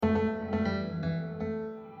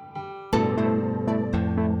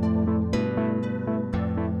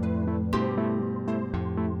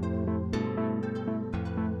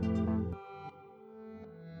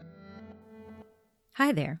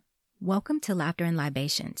Hi there. Welcome to Laughter and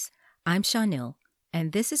Libations. I'm Shawnil,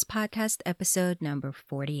 and this is podcast episode number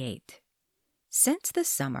 48. Since the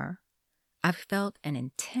summer, I've felt an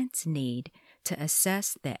intense need to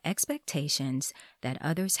assess the expectations that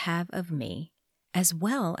others have of me, as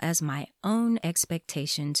well as my own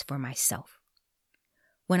expectations for myself.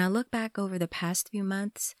 When I look back over the past few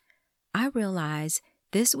months, I realize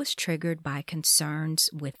this was triggered by concerns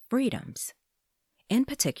with freedoms. In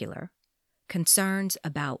particular, concerns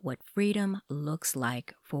about what freedom looks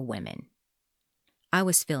like for women. I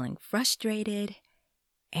was feeling frustrated,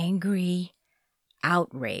 angry,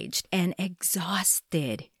 outraged, and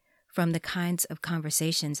exhausted from the kinds of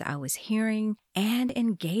conversations I was hearing and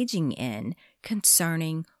engaging in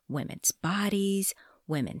concerning women's bodies,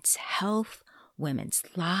 women's health, women's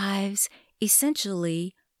lives,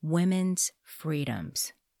 essentially women's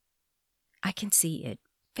freedoms. I can see it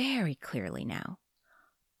very clearly now.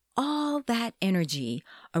 All that energy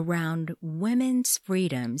around women's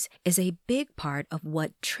freedoms is a big part of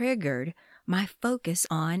what triggered my focus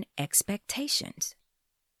on expectations.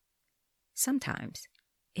 Sometimes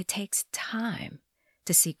it takes time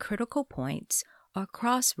to see critical points or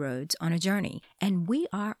crossroads on a journey, and we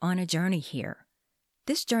are on a journey here.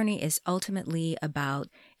 This journey is ultimately about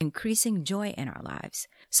increasing joy in our lives.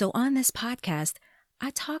 So on this podcast, I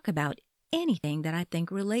talk about anything that I think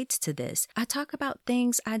relates to this. I talk about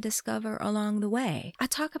things I discover along the way. I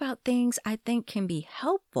talk about things I think can be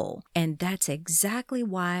helpful. And that's exactly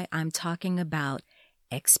why I'm talking about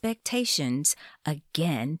expectations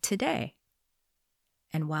again today.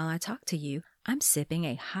 And while I talk to you, I'm sipping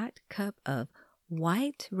a hot cup of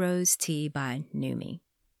white rose tea by Numi.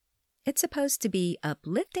 It's supposed to be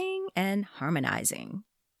uplifting and harmonizing.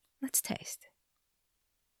 Let's taste.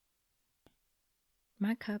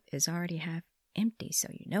 My cup is already half empty, so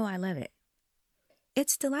you know I love it.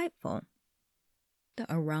 It's delightful. The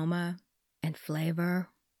aroma and flavor,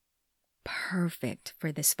 perfect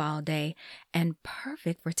for this fall day and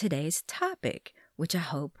perfect for today's topic, which I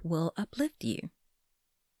hope will uplift you.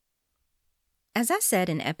 As I said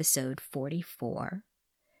in episode 44,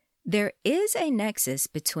 there is a nexus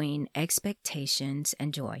between expectations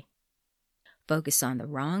and joy. Focus on the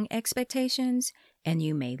wrong expectations, and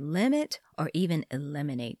you may limit or even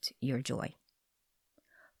eliminate your joy.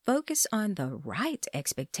 Focus on the right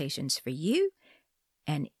expectations for you,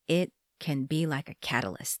 and it can be like a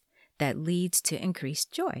catalyst that leads to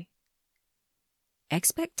increased joy.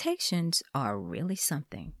 Expectations are really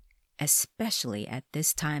something, especially at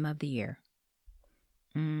this time of the year.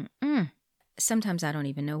 Sometimes I don't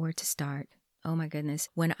even know where to start. Oh my goodness.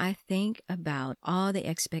 When I think about all the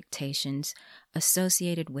expectations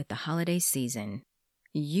associated with the holiday season,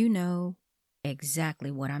 you know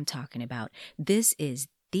exactly what I'm talking about. This is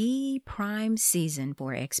the prime season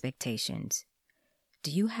for expectations.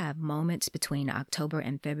 Do you have moments between October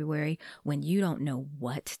and February when you don't know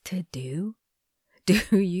what to do?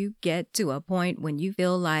 Do you get to a point when you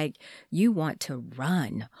feel like you want to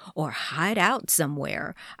run or hide out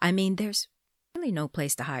somewhere? I mean, there's really no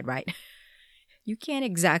place to hide, right? You can't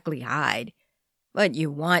exactly hide, but you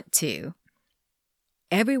want to.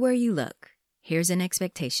 Everywhere you look, here's an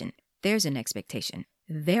expectation. There's an expectation.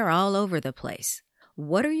 They're all over the place.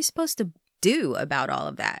 What are you supposed to do about all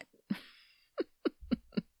of that?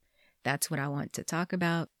 That's what I want to talk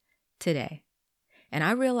about today. And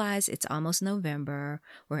I realize it's almost November.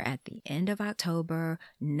 We're at the end of October.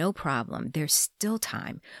 No problem. There's still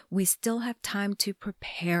time. We still have time to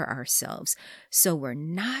prepare ourselves so we're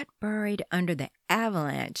not buried under the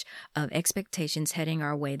avalanche of expectations heading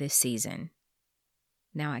our way this season.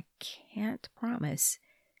 Now, I can't promise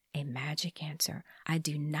a magic answer. I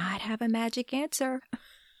do not have a magic answer.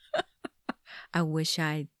 I wish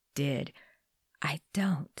I did. I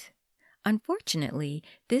don't. Unfortunately,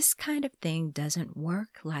 this kind of thing doesn't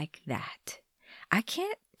work like that. I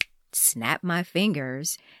can't snap my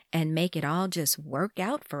fingers and make it all just work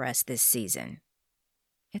out for us this season.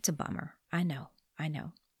 It's a bummer. I know.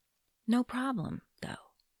 No problem,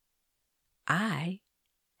 though. I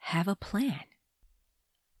have a plan.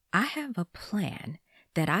 I have a plan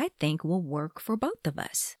that I think will work for both of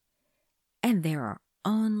us. And there are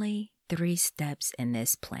only 3 steps in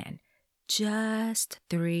this plan. Just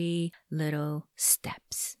 3 little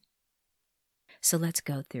steps. So let's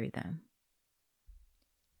go through them.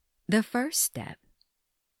 The first step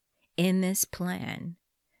in this plan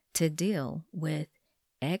to deal with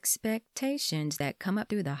expectations that come up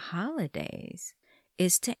through the holidays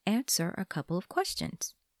is to answer a couple of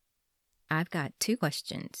questions. I've got 2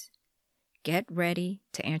 questions. Get ready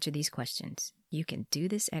to answer these questions. You can do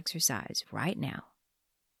this exercise right now.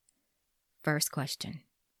 First question.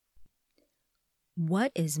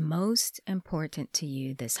 What is most important to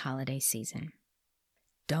you this holiday season?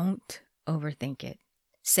 Don't overthink it.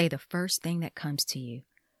 Say the first thing that comes to you.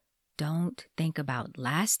 Don't think about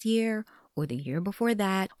last year or the year before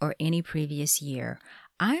that or any previous year.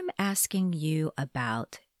 I'm asking you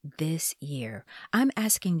about this year. I'm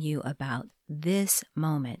asking you about this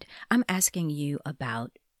moment. I'm asking you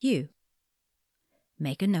about you.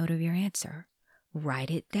 Make a note of your answer.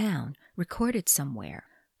 Write it down. Record it somewhere.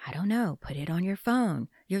 I don't know, put it on your phone,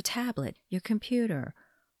 your tablet, your computer,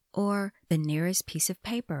 or the nearest piece of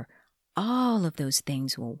paper. All of those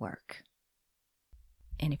things will work.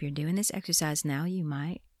 And if you're doing this exercise now, you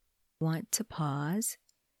might want to pause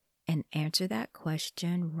and answer that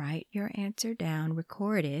question. Write your answer down,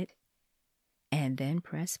 record it, and then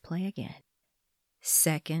press play again.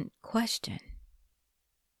 Second question.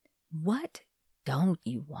 What don't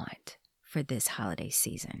you want for this holiday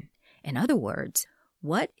season? In other words,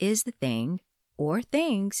 what is the thing or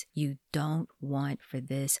things you don't want for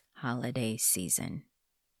this holiday season?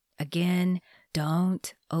 Again,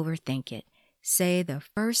 don't overthink it. Say the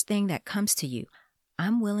first thing that comes to you.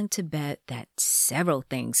 I'm willing to bet that several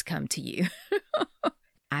things come to you.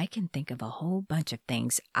 I can think of a whole bunch of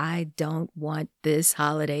things I don't want this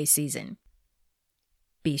holiday season.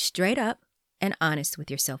 Be straight up and honest with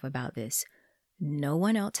yourself about this. No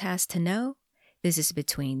one else has to know. This is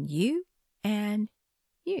between you and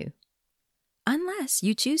you. Unless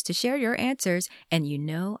you choose to share your answers and you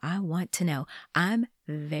know I want to know. I'm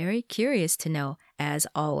very curious to know, as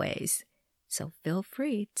always. So feel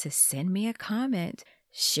free to send me a comment,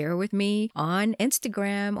 share with me on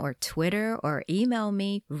Instagram or Twitter, or email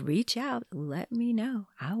me. Reach out, let me know.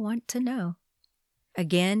 I want to know.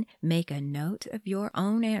 Again, make a note of your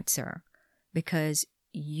own answer because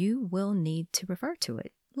you will need to refer to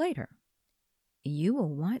it later. You will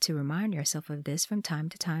want to remind yourself of this from time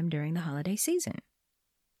to time during the holiday season.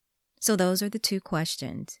 So those are the two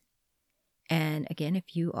questions. And again,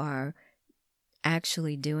 if you are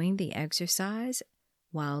actually doing the exercise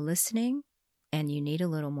while listening and you need a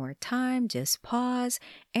little more time, just pause,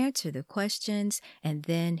 answer the questions, and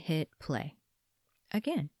then hit play.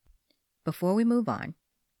 Again, before we move on,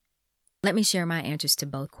 let me share my answers to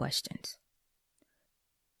both questions.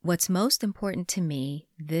 What's most important to me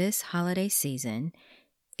this holiday season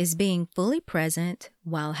is being fully present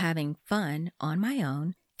while having fun on my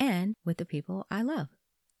own and with the people I love.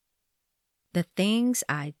 The things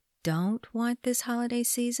I don't want this holiday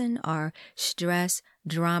season are stress,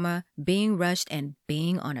 drama, being rushed, and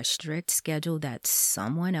being on a strict schedule that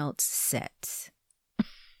someone else sets.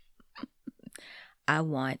 I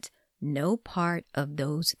want no part of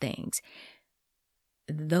those things.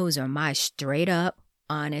 Those are my straight up,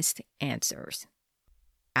 honest answers.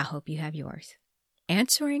 I hope you have yours.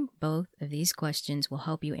 Answering both of these questions will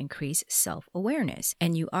help you increase self-awareness.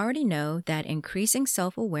 And you already know that increasing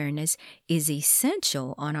self-awareness is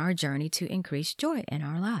essential on our journey to increase joy in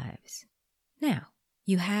our lives. Now,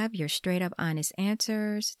 you have your straight up, honest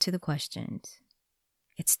answers to the questions.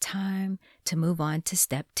 It's time to move on to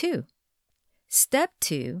step 2. Step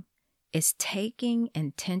 2 is taking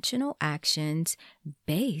intentional actions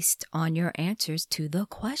based on your answers to the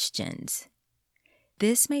questions.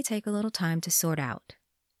 This may take a little time to sort out.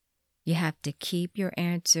 You have to keep your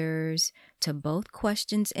answers to both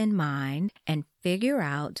questions in mind and figure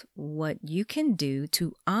out what you can do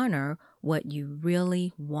to honor what you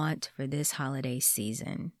really want for this holiday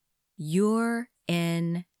season. You're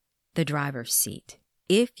in the driver's seat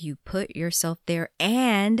if you put yourself there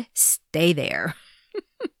and stay there.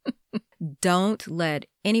 Don't let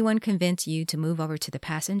anyone convince you to move over to the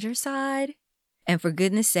passenger side. And for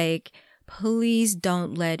goodness sake, please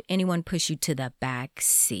don't let anyone push you to the back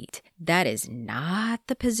seat. That is not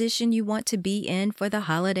the position you want to be in for the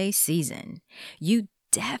holiday season. You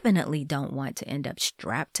definitely don't want to end up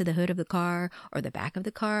strapped to the hood of the car or the back of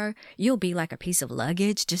the car. You'll be like a piece of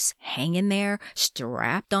luggage just hanging there,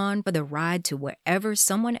 strapped on for the ride to wherever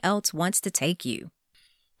someone else wants to take you.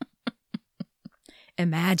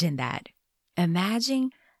 Imagine that.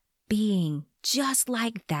 Imagine being just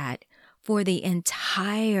like that for the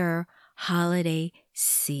entire holiday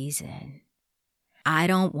season. I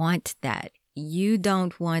don't want that. You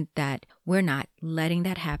don't want that. We're not letting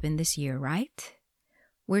that happen this year, right?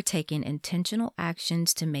 We're taking intentional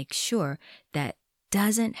actions to make sure that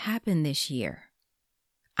doesn't happen this year.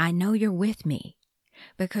 I know you're with me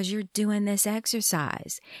because you're doing this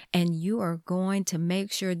exercise and you are going to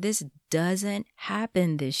make sure this doesn't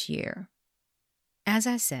happen this year. As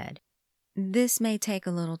I said, this may take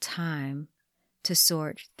a little time to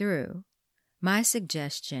sort through. My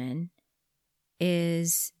suggestion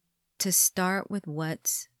is to start with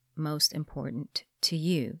what's most important to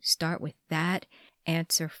you? Start with that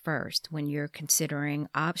answer first when you're considering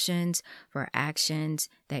options for actions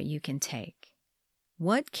that you can take.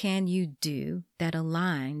 What can you do that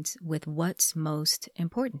aligns with what's most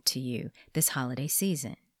important to you this holiday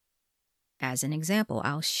season? As an example,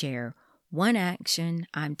 I'll share one action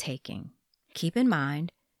I'm taking. Keep in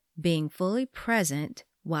mind, being fully present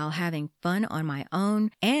while having fun on my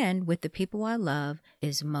own and with the people I love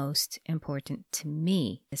is most important to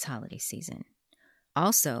me this holiday season.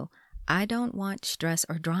 Also, I don't want stress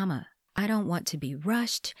or drama. I don't want to be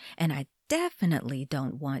rushed, and I definitely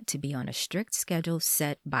don't want to be on a strict schedule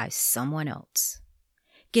set by someone else.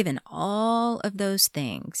 Given all of those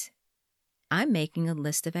things, I'm making a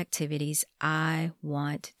list of activities I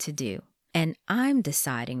want to do, and I'm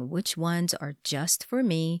deciding which ones are just for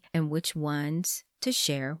me and which ones to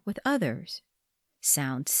share with others.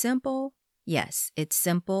 Sounds simple? Yes, it's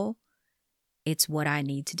simple. It's what I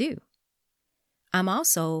need to do. I'm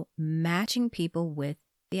also matching people with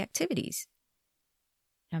the activities.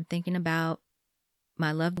 I'm thinking about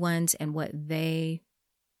my loved ones and what they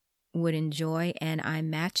would enjoy, and I'm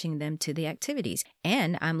matching them to the activities.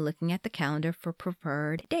 And I'm looking at the calendar for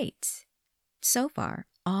preferred dates. So far,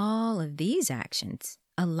 all of these actions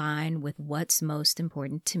align with what's most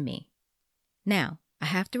important to me. Now, I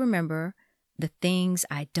have to remember the things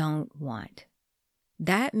I don't want.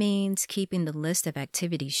 That means keeping the list of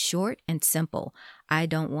activities short and simple. I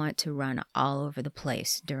don't want to run all over the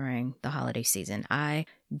place during the holiday season. I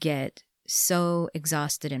get so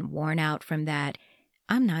exhausted and worn out from that.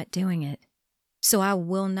 I'm not doing it. So I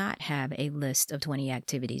will not have a list of 20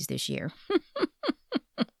 activities this year.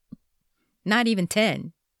 Not even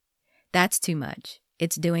 10. That's too much.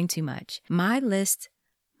 It's doing too much. My list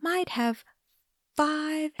might have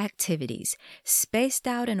 5 activities spaced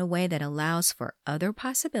out in a way that allows for other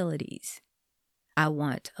possibilities. I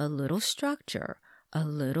want a little structure, a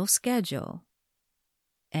little schedule,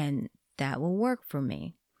 and that will work for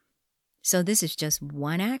me. So this is just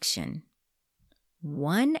one action.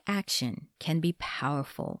 One action can be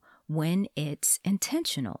powerful when it's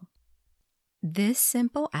intentional. This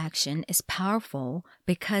simple action is powerful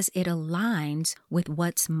because it aligns with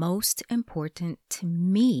what's most important to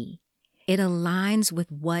me. It aligns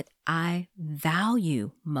with what I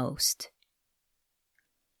value most.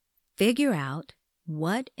 Figure out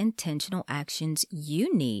what intentional actions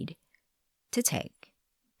you need to take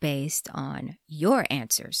based on your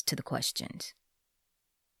answers to the questions.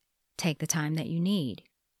 Take the time that you need.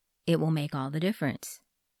 It will make all the difference.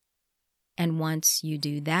 And once you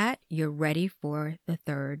do that, you're ready for the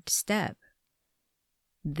third step.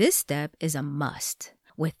 This step is a must.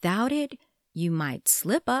 Without it, you might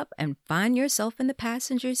slip up and find yourself in the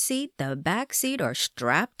passenger seat, the back seat, or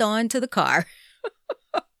strapped on to the car.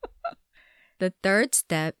 The third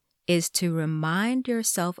step is to remind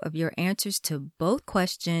yourself of your answers to both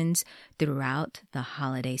questions throughout the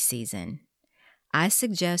holiday season. I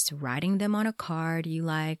suggest writing them on a card you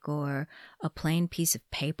like or a plain piece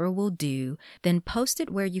of paper will do, then post it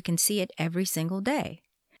where you can see it every single day.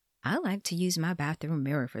 I like to use my bathroom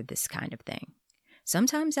mirror for this kind of thing.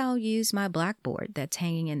 Sometimes I'll use my blackboard that's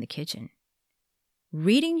hanging in the kitchen.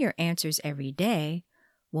 Reading your answers every day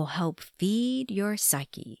will help feed your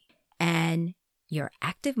psyche and your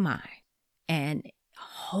active mind, and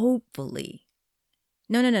hopefully,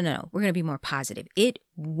 no, we're going to be more positive. It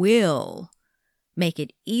will make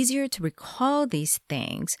it easier to recall these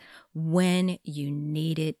things when you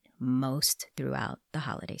need it most throughout the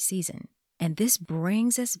holiday season. And this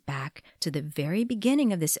brings us back to the very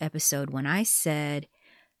beginning of this episode when I said,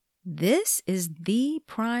 this is the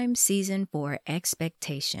prime season for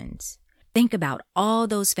expectations. Think about all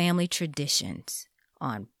those family traditions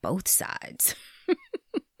on both sides.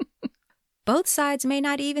 Both sides may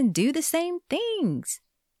not even do the same things.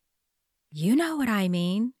 You know what I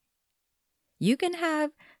mean. You can have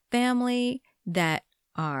family that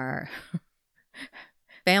are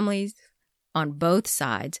families on both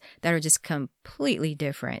sides that are just completely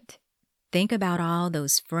different. Think about all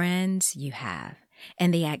those friends you have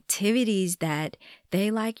and the activities that they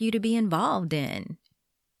like you to be involved in.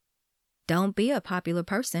 Don't be a popular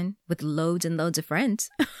person with loads and loads of friends.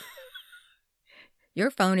 Your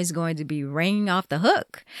phone is going to be ringing off the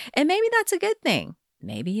hook. And maybe that's a good thing.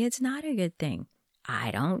 Maybe it's not a good thing.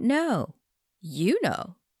 I don't know. You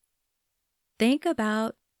know. Think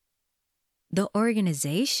about the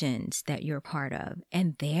organizations that you're part of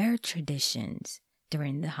and their traditions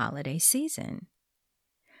during the holiday season.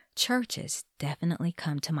 churches definitely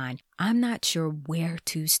come to mind. I'm not sure where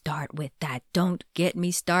to start with that. Don't get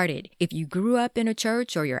me started. If you grew up in a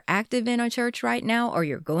church or you're active in a church right now or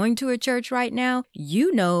you're going to a church right now,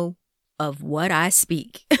 you know of what I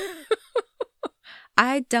speak.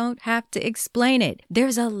 I don't have to explain it.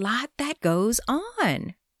 There's a lot that goes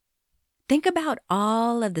on. Think about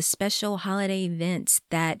all of the special holiday events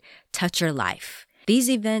that touch your life. These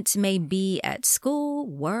events may be at school,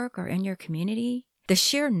 work, or in your community. The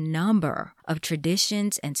sheer number of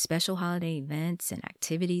traditions and special holiday events and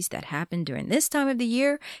activities that happen during this time of the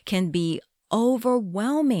year can be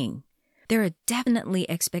overwhelming. There are definitely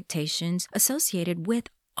expectations associated with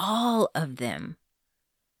all of them.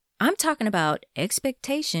 I'm talking about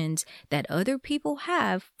expectations that other people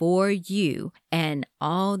have for you, and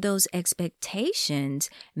all those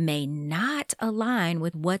expectations may not align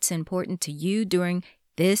with what's important to you during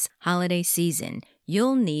this holiday season.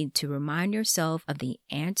 You'll need to remind yourself of the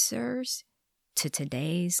answers to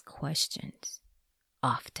today's questions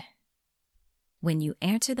often. When you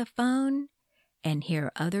answer the phone and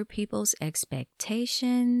hear other people's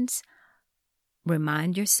expectations,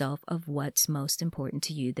 remind yourself of what's most important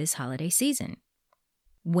to you this holiday season.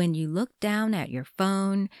 When you look down at your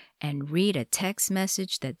phone and read a text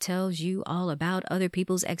message that tells you all about other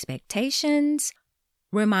people's expectations,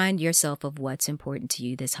 remind yourself of what's important to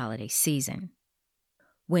you this holiday season.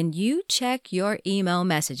 When you check your email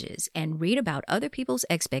messages and read about other people's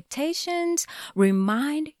expectations,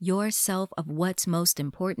 remind yourself of what's most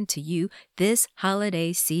important to you this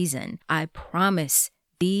holiday season. I promise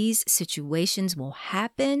these situations will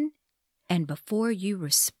happen, and before you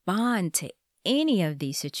respond to any of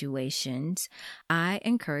these situations, I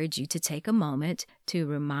encourage you to take a moment to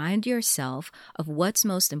remind yourself of what's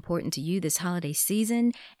most important to you this holiday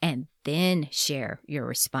season and then share your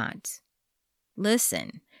response.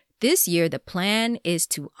 Listen, this year the plan is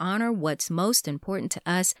to honor what's most important to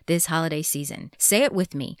us this holiday season. Say it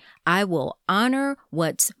with me. I will honor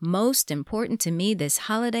what's most important to me this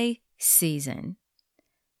holiday season.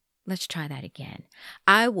 Let's try that again.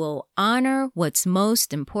 I will honor what's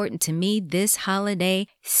most important to me this holiday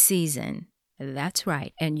season. That's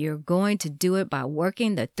right. And you're going to do it by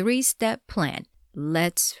working the 3-step plan.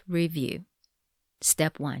 Let's review.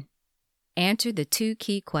 Step 1. Answer the 2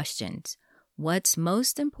 key questions. What's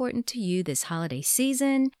most important to you this holiday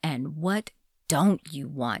season, and what don't you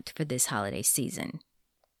want for this holiday season?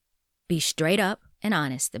 Be straight up and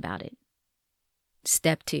honest about it.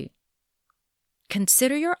 Step 2.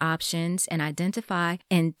 Consider your options and identify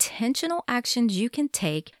intentional actions you can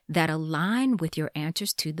take that align with your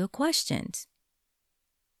answers to the questions.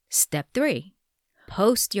 Step 3.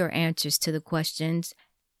 Post your answers to the questions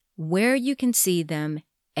where you can see them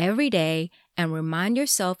every day and remind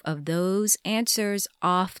yourself of those answers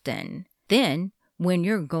often. Then, when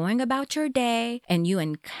you're going about your day and you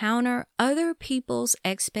encounter other people's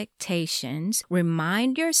expectations,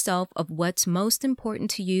 remind yourself of what's most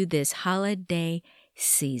important to you this holiday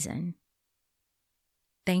season.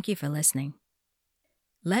 Thank you for listening.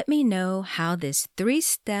 Let me know how this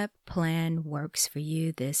 3-step plan works for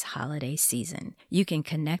you this holiday season. You can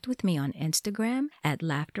connect with me on Instagram at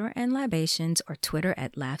Laughter and Libations or Twitter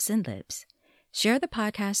at Laughs and Lips. Share the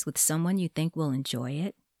podcast with someone you think will enjoy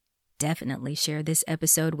it. Definitely share this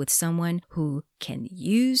episode with someone who can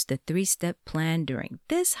use the 3-step plan during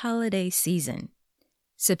this holiday season.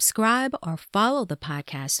 Subscribe or follow the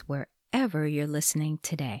podcast wherever you're listening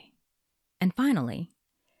today. And finally,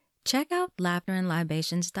 check out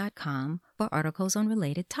laughterandlibations.com for articles on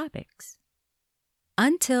related topics.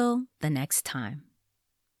 Until the next time,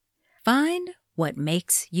 find what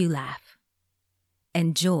makes you laugh,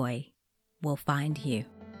 and joy will find you.